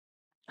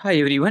Hi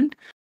everyone.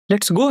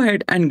 Let's go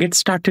ahead and get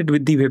started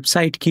with the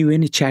website Q&A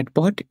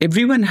chatbot.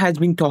 Everyone has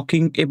been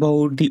talking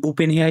about the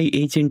OpenAI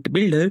agent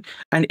builder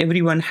and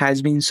everyone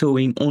has been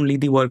showing only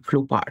the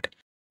workflow part.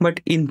 But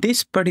in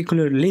this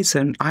particular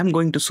lesson, I'm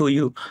going to show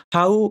you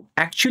how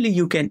actually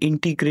you can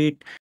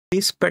integrate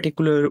this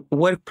particular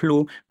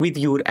workflow with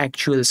your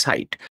actual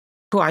site.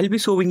 So I'll be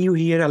showing you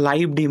here a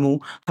live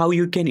demo how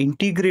you can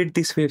integrate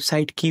this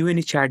website Q&A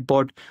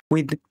chatbot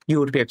with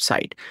your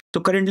website. So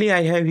currently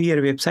I have here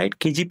a website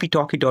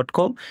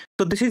kgptalkie.com.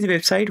 So this is a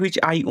website which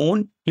I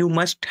own. You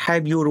must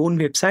have your own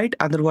website.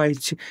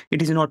 Otherwise,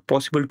 it is not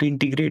possible to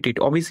integrate it.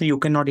 Obviously, you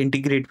cannot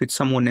integrate with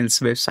someone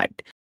else's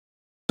website.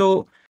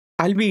 So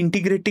I'll be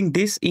integrating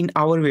this in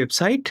our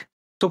website.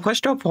 So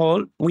first of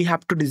all, we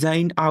have to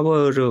design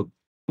our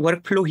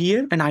workflow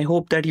here. And I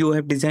hope that you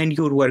have designed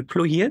your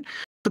workflow here.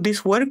 So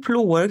this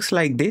workflow works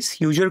like this.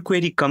 User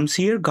query comes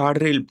here,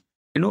 guardrail,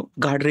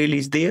 guardrail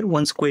is there.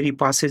 Once query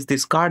passes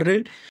this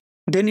guardrail,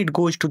 then it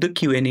goes to the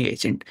Q&A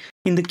agent.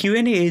 In the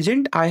Q&A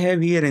agent, I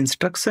have here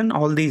instruction,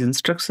 all these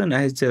instructions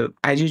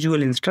as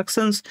usual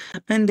instructions,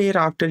 and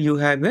thereafter you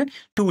have a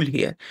tool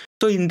here.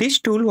 So in this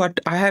tool, what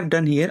I have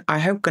done here, I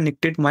have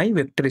connected my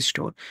vector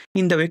store.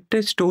 In the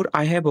vector store,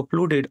 I have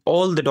uploaded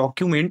all the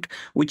document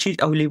which is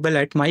available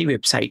at my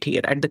website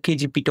here at the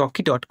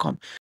kgptalkie.com.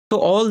 So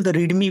all the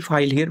README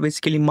file here,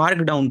 basically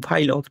markdown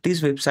file of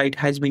this website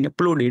has been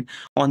uploaded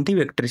on the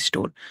vector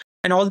store.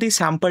 And all the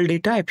sample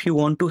data, if you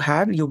want to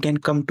have, you can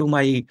come to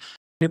my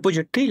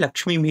repository,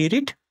 Lakshmi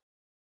Merit.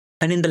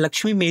 And in the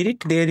Lakshmi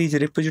Merit, there is a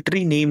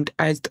repository named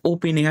as the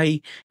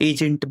OpenAI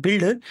Agent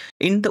Builder.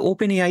 In the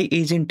OpenAI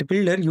Agent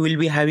Builder, you will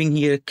be having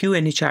here a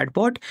Q&A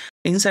chatbot.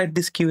 Inside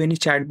this Q&A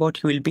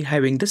chatbot, you will be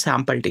having the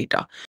sample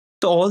data.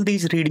 So all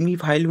these README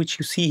file which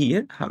you see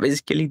here,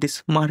 basically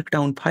this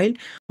markdown file,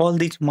 all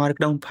these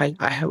markdown file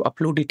I have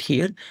uploaded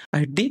here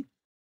at the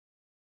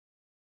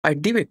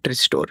vector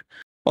store.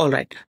 All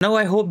right. Now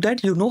I hope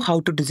that you know how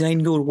to design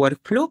your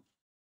workflow.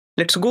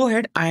 Let's go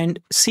ahead and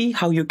see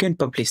how you can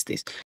publish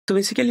this. So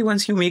basically,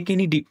 once you make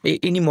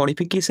any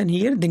modification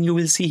here, then you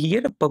will see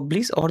here a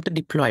publish or the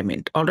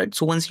deployment. All right.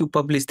 So once you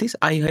publish this,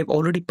 I have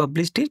already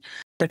published it.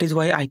 That is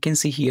why I can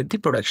see here the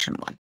production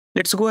one.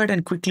 Let's go ahead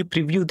and quickly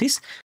preview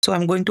this. So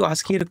I'm going to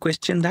ask here a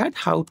question that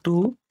how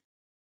to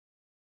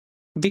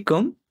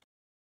become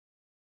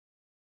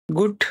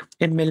good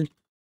ML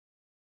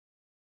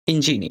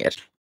engineer.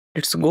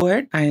 Let's go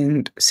ahead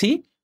and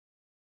see.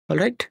 All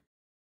right.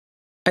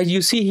 As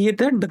you see here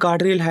that the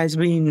guardrail has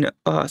been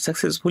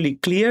successfully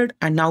cleared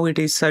and now it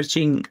is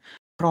searching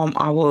from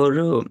our,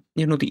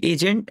 the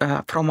agent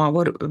from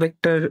our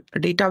vector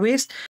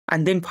database.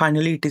 And then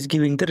finally it is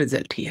giving the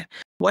result here.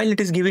 While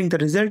it is giving the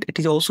result, it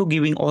is also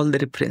giving all the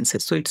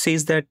references. So it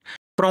says that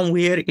from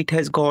where it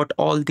has got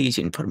all these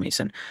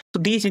information.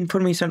 So these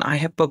information I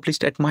have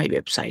published at my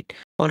website.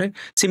 All right.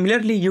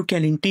 Similarly, you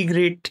can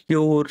integrate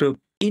your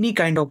any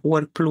kind of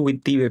workflow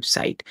with the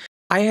website.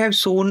 I have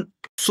shown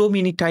so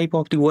many type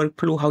of the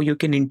workflow, how you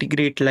can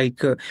integrate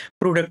like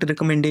product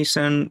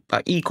recommendation,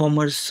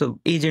 e-commerce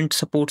agent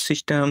support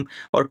system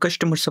or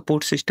customer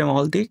support system,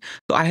 all this.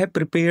 So I have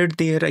prepared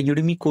there a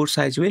Udemy course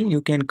as well. You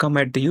can come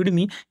at the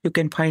Udemy. You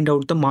can find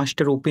out the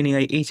master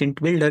OpenAI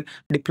agent builder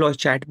deploy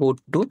chatbot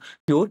to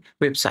your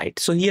website.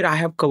 So here I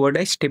have covered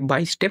a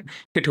step-by-step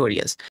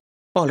tutorials.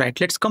 All right,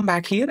 let's come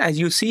back here. As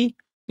you see,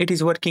 it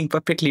is working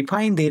perfectly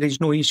fine. There is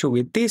no issue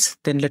with this.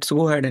 Then let's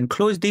go ahead and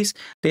close this.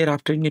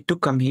 Thereafter, you need to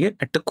come here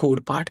at the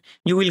code part.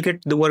 You will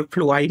get the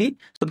workflow ID.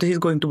 So this is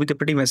going to be the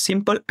pretty much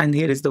simple. And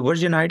here is the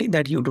version ID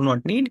that you do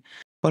not need.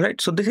 All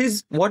right. So this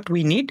is what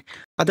we need.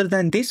 Other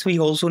than this, we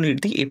also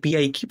need the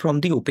API key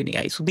from the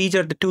OpenAI. So these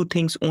are the two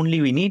things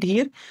only we need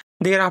here.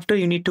 Thereafter,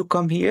 you need to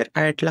come here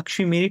at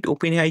Lakshmi Merit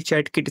OpenAI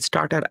ChatKit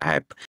Starter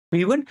app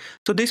V1.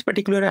 So this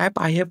particular app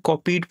I have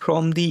copied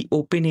from the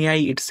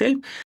OpenAI itself.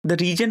 The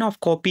reason of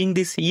copying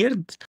this here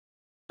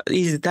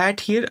is that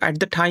here at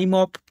the time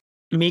of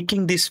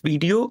making this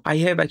video, I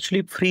have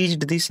actually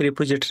freezed this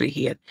repository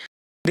here.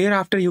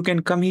 Thereafter, you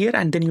can come here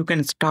and then you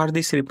can start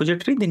this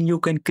repository. Then you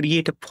can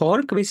create a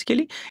fork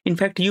basically. In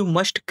fact, you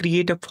must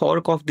create a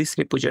fork of this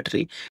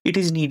repository. It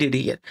is needed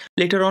here.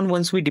 Later on,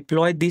 once we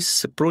deploy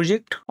this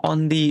project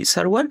on the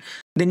server,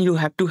 then you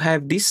have to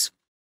have this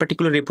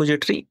particular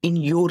repository in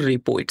your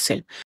repo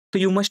itself. So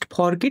you must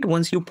fork it.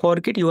 Once you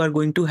fork it, you are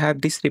going to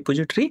have this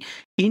repository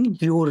in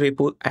your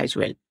repo as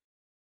well.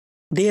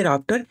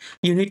 Thereafter,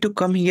 you need to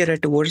come here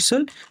at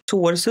Vercel. So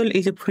Vercel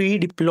is a free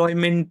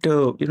deployment,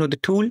 the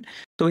tool.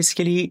 So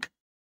basically,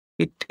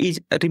 it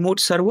is a remote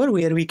server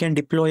where we can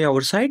deploy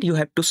our site. You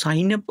have to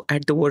sign up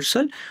at the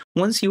Vercel.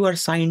 Once you are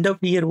signed up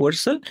here,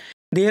 Vercel,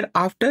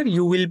 thereafter,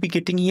 you will be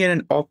getting here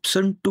an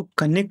option to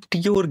connect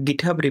your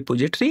GitHub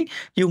repository.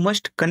 You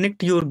must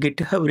connect your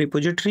GitHub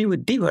repository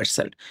with the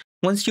Vercel.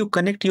 Once you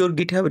connect your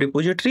GitHub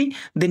repository,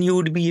 then you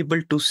would be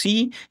able to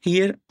see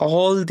here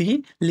all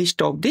the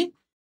list of the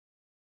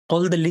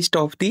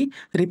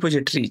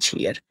repositories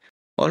here.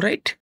 All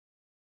right.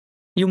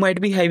 You might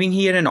be having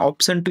here an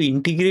option to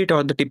integrate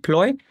or the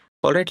deploy.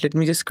 All right, let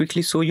me just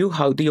quickly show you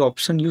how the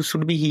option you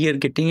should be here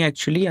getting.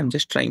 Actually, I'm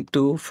just trying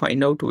to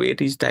find out where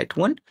is that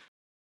one.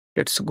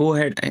 Let's go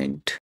ahead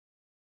and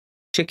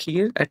check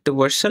here at the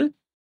Vercel.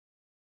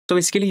 So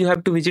basically you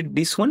have to visit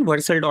this one,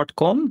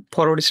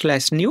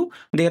 vercel.com/new.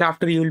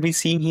 Thereafter, you will be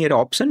seeing here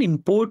option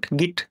import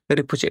Git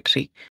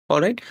repository.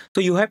 All right.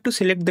 So you have to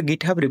select the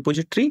GitHub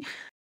repository,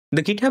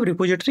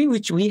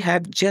 which we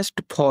have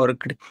just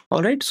forked.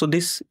 All right. So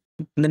the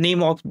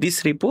name of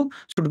this repo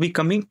should be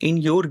coming in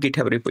your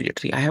GitHub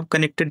repository. I have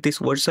connected this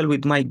Vercel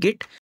with my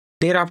Git.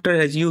 Thereafter,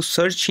 as you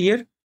search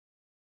here,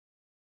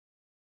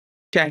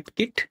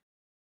 ChatKit,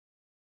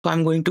 so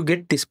I'm going to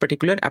get this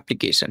particular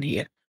application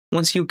here.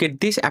 Once you get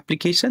this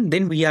application,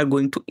 then we are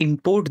going to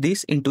import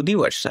this into the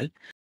Vercel.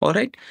 All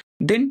right.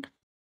 Then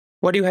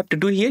what you have to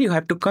do here, you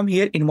have to come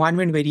here,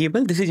 environment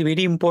variable. This is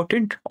very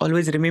important.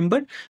 Always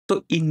remember.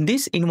 So in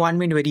this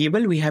environment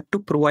variable, we have to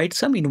provide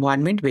some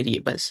environment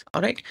variables.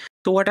 All right.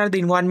 So what are the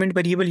environment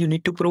variable you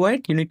need to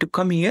provide? You need to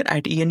come here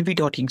at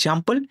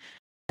env.example.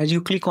 As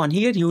you click on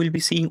here, you will be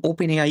seeing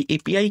OpenAI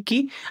API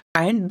key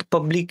and the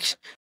public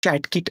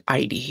ChatKit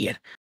ID here.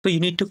 So you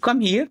need to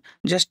come here,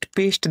 just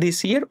paste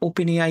this here,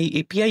 OpenAI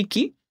API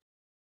key.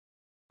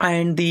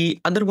 And the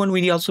other one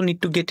we also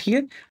need to get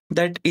here,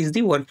 that is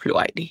the workflow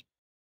ID.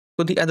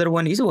 So the other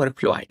one is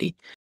workflow ID.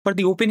 For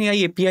the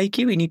OpenAI API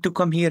key, we need to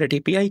come here at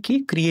API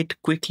key, create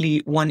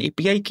quickly one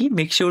API key.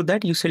 Make sure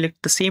that you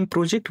select the same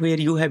project where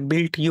you have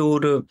built your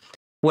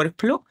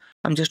workflow.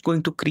 I'm just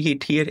going to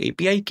create here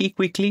API key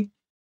quickly.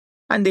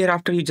 And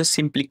thereafter, you just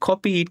simply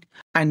copy it.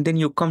 And then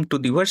you come to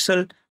the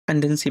Vercel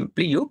and then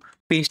simply you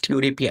paste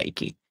your API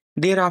key.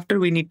 Thereafter,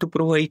 we need to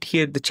provide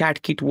here the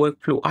ChatKit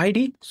workflow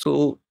ID.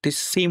 So this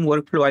same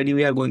workflow ID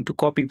we are going to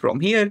copy from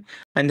here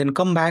and then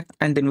come back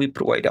and then we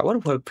provide our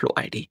workflow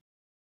ID.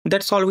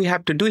 That's all we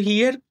have to do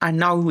here. And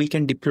now we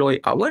can deploy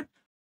our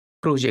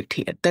project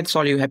here. That's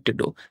all you have to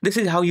do. This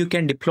is how you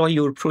can deploy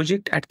your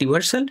project at the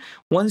Vercel.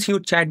 Once your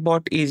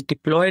chatbot is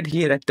deployed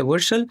here at the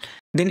Vercel,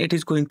 then it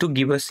is going to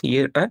give us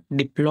here a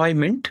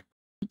deployment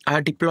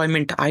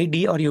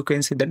ID, or you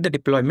can say that the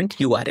deployment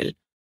URL.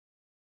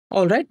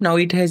 All right, now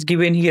it has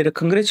given here a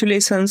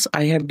congratulations.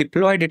 I have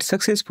deployed it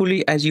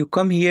successfully. As you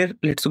come here,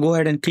 let's go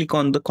ahead and click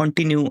on the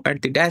continue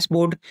at the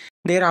dashboard.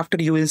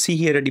 Thereafter, you will see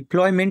here a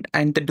deployment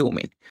and the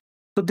domain.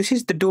 So this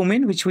is the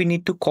domain which we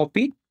need to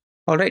copy.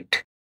 All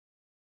right.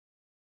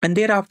 And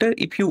thereafter,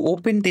 if you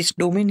open this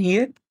domain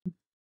here,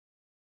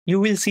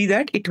 you will see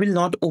that it will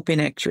not open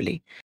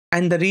actually.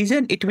 And the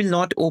reason it will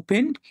not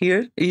open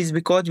here is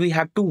because we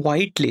have to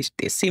whitelist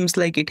this. Seems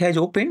like it has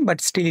opened,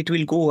 but still it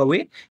will go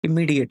away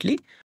immediately.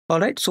 All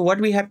right. So what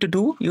we have to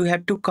do, you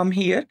have to come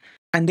here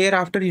and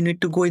thereafter you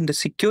need to go in the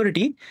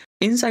security.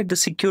 Inside the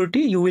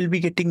security, you will be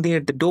getting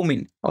there the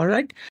domain. All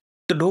right.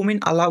 The domain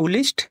allow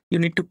list, you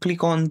need to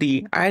click on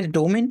the add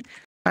domain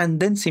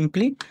and then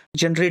simply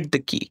generate the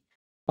key.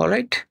 All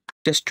right.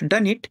 Just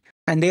done it.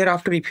 And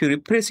thereafter, if you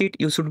refresh it,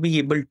 you should be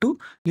able to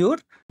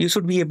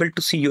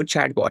see your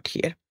chatbot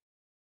here.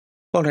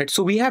 All right,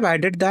 so we have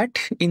added that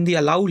in the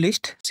allow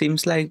list.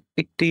 Seems like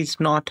it is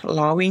not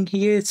allowing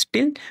here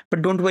still,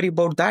 but don't worry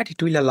about that.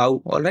 It will allow.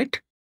 All right.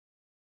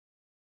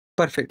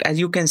 Perfect. As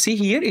you can see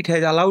here, it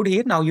has allowed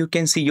here. Now you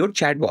can see your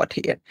chatbot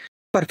here.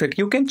 Perfect.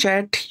 You can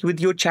chat with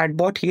your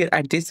chatbot here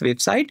at this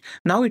website.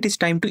 Now it is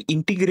time to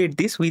integrate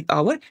this with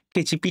our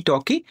KGP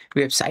Talkie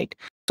website.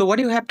 So what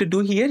you have to do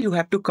here, you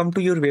have to come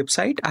to your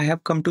website. I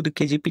have come to the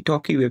KGP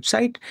Talkie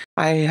website.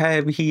 I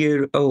have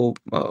here,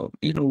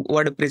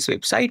 WordPress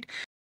website.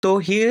 So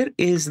here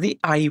is the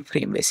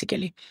iframe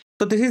basically.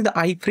 So this is the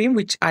iframe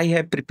which I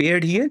have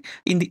prepared here.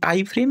 In the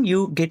iframe,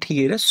 you get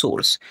here a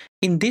source.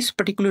 In this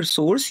particular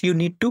source, you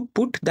need to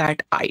put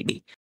that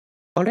ID.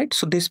 All right.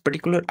 So this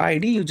particular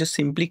ID, you just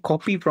simply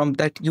copy from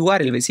that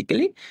URL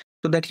basically.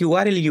 So that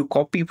URL you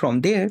copy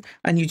from there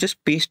and you just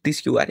paste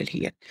this URL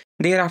here.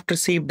 Thereafter,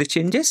 save the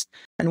changes.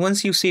 And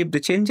once you save the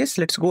changes,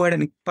 let's go ahead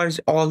and purge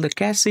all the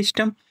cache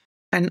system.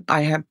 And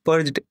I have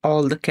purged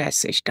all the cache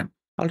system.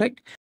 All right.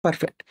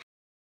 Perfect.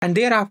 And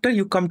thereafter,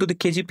 you come to the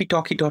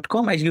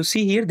kgptalkie.com. As you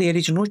see here, there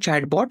is no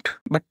chatbot,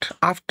 but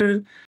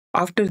after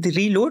the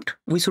reload,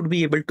 we should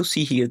be able to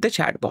see here the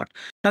chatbot.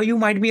 Now, you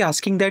might be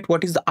asking that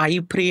what is the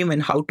iframe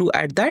and how to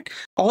add that.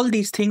 All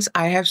these things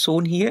I have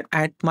shown here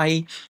at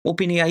my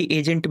OpenAI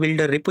Agent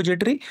Builder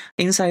repository.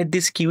 Inside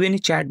this Q&A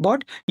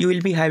chatbot, you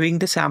will be having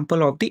the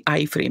sample of the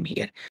iframe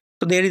here.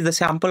 So there is the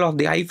sample of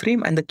the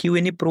iframe and the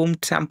Q&A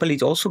prompt sample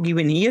is also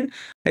given here.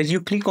 As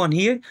you click on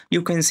here,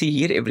 you can see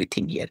here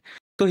everything here.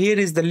 So here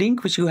is the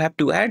link which you have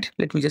to add.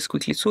 Let me just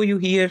quickly show you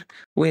here.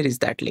 Where is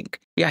that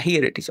link? Yeah,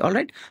 here it is. All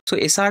right. So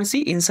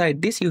SRC,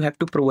 inside this, you have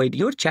to provide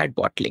your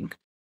chatbot link.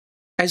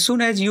 As soon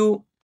as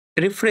you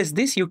refresh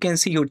this, you can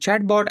see your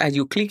chatbot. As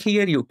you click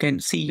here, you can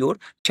see your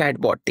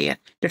chatbot there.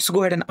 Let's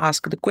go ahead and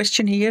ask the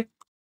question here.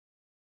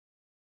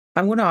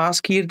 I'm going to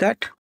ask here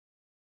that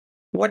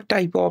what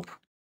type of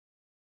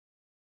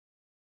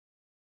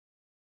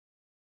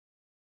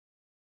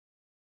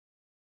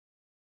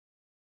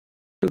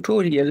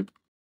tutorial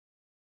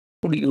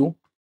would you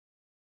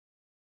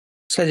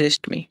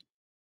suggest me?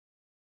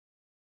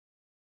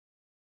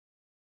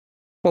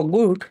 For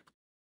good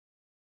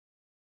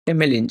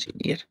ML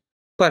engineer.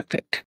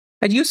 Perfect.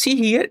 As you see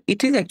here,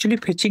 it is actually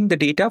fetching the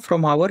data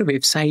from our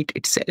website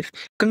itself.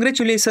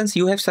 Congratulations,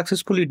 you have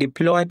successfully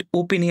deployed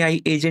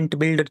OpenAI Agent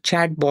Builder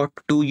chatbot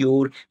to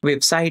your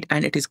website,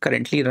 and it is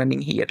currently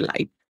running here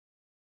live.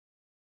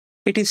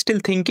 It is still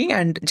thinking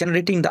and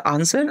generating the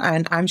answer,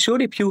 and I'm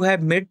sure if you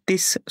have made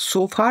this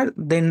so far,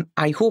 then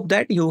I hope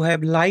that you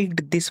have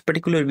liked this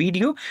particular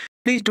video.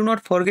 Please do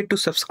not forget to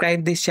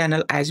subscribe this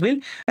channel as well.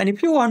 And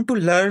if you want to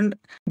learn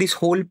this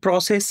whole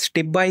process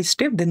step by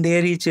step, then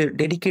there is a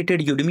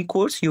dedicated Udemy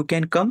course. You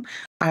can come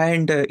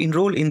and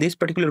enroll in this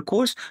particular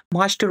course,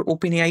 Master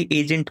OpenAI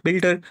Agent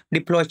Builder,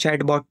 Deploy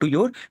Chatbot to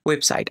your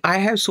website. I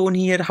have shown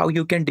here how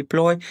you can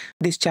deploy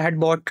this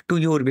chatbot to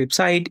your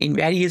website in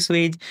various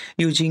ways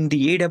using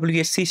the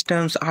AWS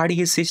systems,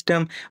 RDS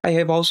system. I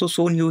have also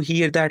shown you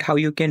here that how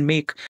you can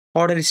make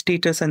order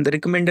status and the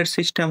recommender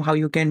system, how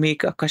you can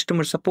make a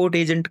customer support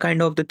agent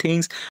kind of the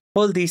things.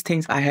 All these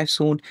things I have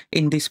shown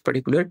in this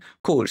particular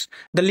course.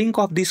 The link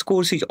of this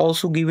course is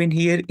also given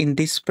here in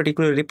this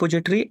particular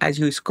repository. As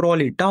you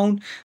scroll it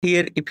down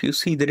here, if you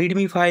see the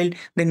README file,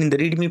 then in the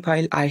README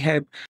file, I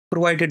have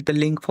provided the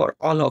link for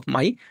all of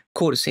my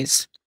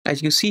courses.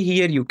 As you see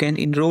here, you can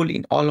enroll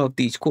in all of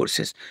these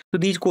courses. So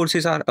these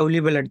courses are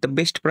available at the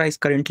best price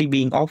currently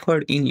being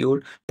offered in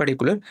your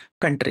particular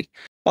country.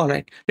 All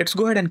right, let's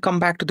go ahead and come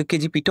back to the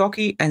KGP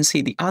Talkie and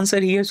see the answer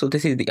here. So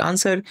this is the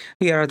answer.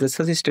 Here are the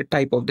suggested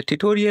type of the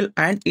tutorial,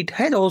 and it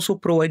has also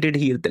provided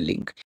here the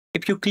link.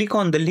 If you click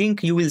on the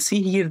link, you will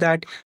see here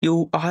that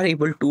you are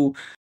able to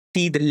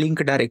see the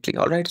link directly.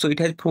 All right, so it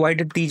has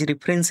provided these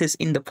references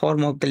in the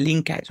form of the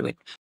link as well.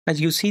 As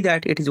you see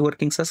that it is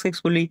working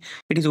successfully,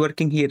 it is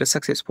working here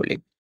successfully.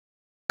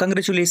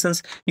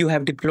 Congratulations, you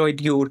have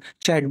deployed your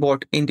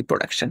chatbot in the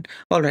production.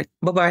 All right,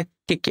 bye-bye,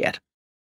 take care.